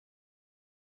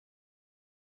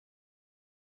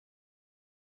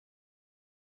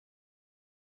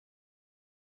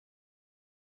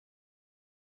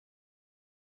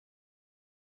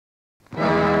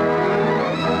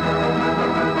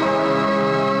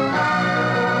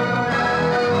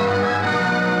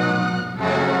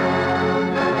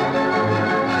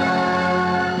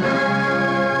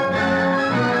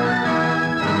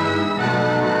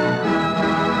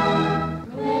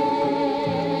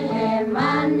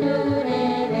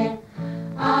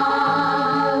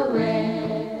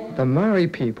The Maori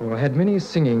people had many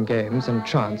singing games and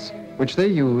chants which they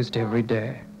used every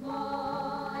day.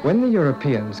 When the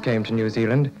Europeans came to New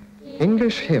Zealand,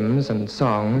 English hymns and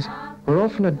songs were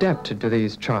often adapted to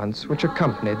these chants which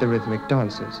accompanied the rhythmic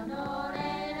dances.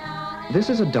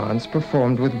 This is a dance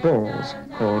performed with balls,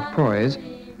 called pois,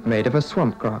 made of a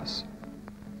swamp grass.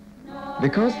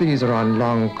 Because these are on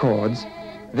long cords,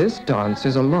 this dance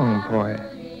is a long poi.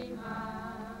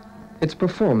 Its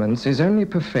performance is only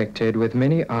perfected with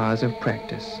many hours of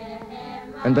practice,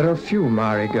 and there are few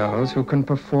Maori girls who can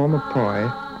perform a poi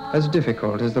as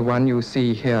difficult as the one you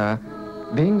see here,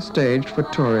 being staged for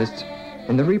tourists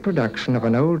in the reproduction of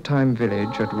an old-time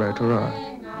village at Rotorua.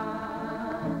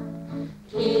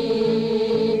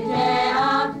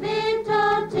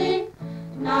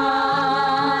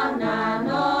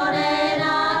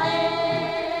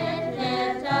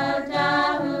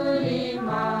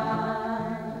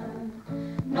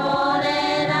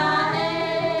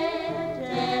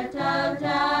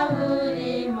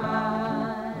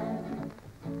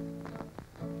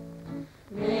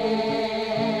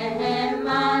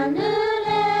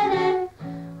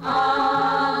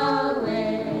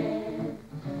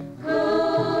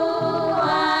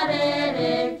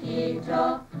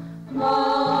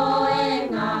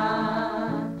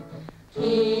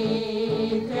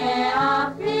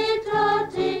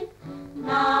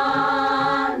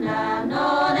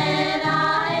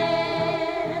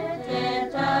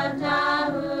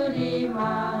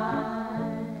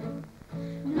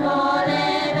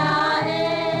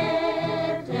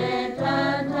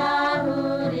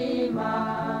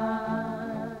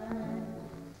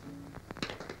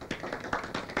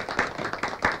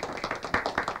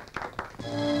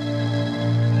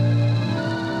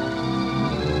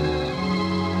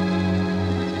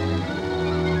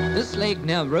 This lake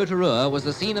near Rotorua was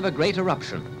the scene of a great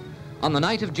eruption. On the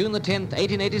night of June the 10th,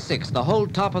 1886, the whole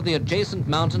top of the adjacent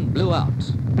mountain blew out.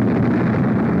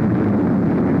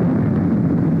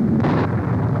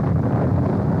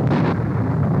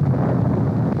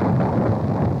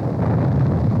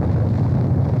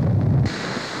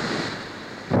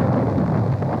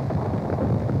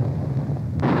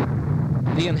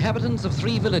 The inhabitants of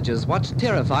 3 villages watched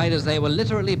terrified as they were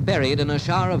literally buried in a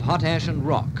shower of hot ash and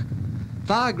rock.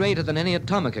 Far greater than any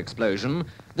atomic explosion,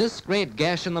 this great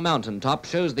gash in the mountaintop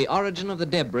shows the origin of the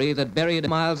debris that buried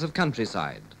miles of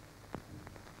countryside.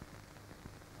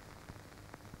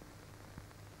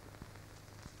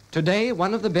 Today,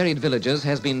 one of the buried villages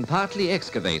has been partly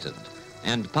excavated,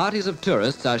 and parties of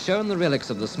tourists are shown the relics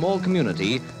of the small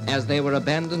community as they were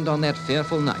abandoned on that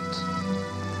fearful night.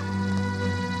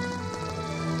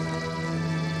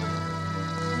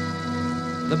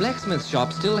 The blacksmith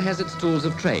shop still has its tools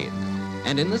of trade,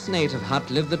 and in this native hut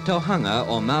lived the tohunga,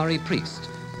 or Maori priest,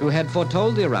 who had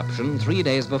foretold the eruption 3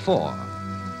 days before.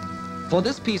 For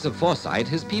this piece of foresight,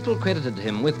 his people credited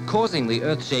him with causing the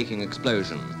earth-shaking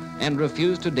explosion and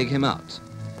refused to dig him out.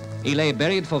 He lay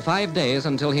buried for 5 days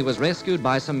until he was rescued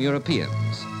by some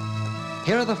Europeans.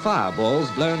 Here are the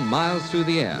fireballs blown miles through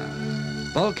the air.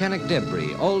 Volcanic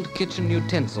debris, old kitchen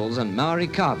utensils, and Maori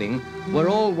carving were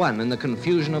all one in the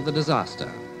confusion of the disaster.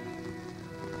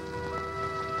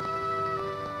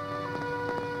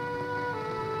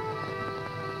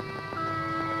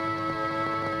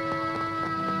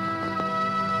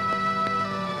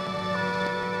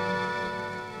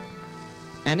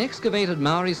 An excavated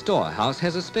Maori storehouse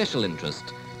has a special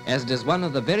interest, as it is one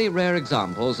of the very rare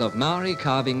examples of Maori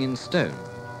carving in stone.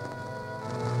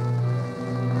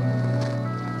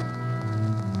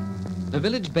 The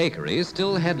village bakery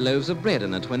still had loaves of bread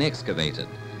in it when excavated,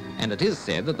 and it is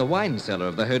said that the wine cellar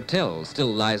of the hotel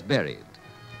still lies buried.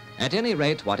 At any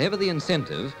rate, whatever the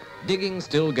incentive, digging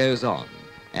still goes on,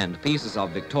 and pieces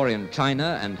of Victorian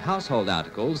china and household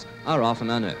articles are often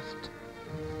unearthed.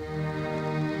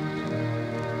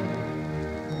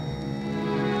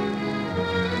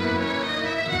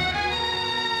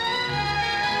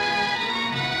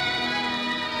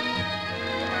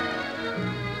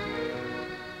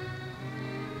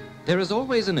 There is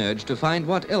always an urge to find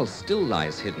what else still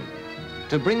lies hidden,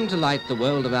 to bring to light the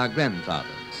world of our grandfathers.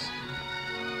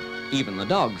 Even the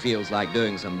dog feels like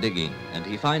doing some digging, and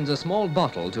he finds a small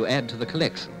bottle to add to the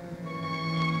collection.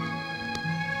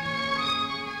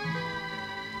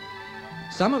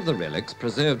 Some of the relics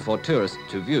preserved for tourists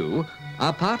to view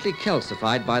are partly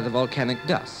calcified by the volcanic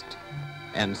dust,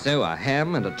 and so a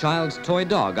ham and a child's toy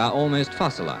dog are almost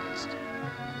fossilized.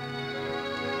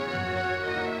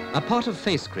 A pot of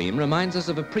face cream reminds us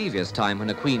of a previous time when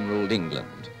a queen ruled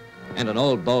England, and an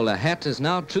old bowler hat is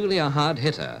now truly a hard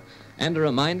hitter, and a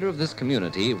reminder of this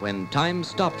community when time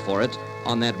stopped for it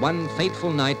on that one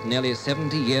fateful night nearly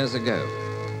 70 years ago.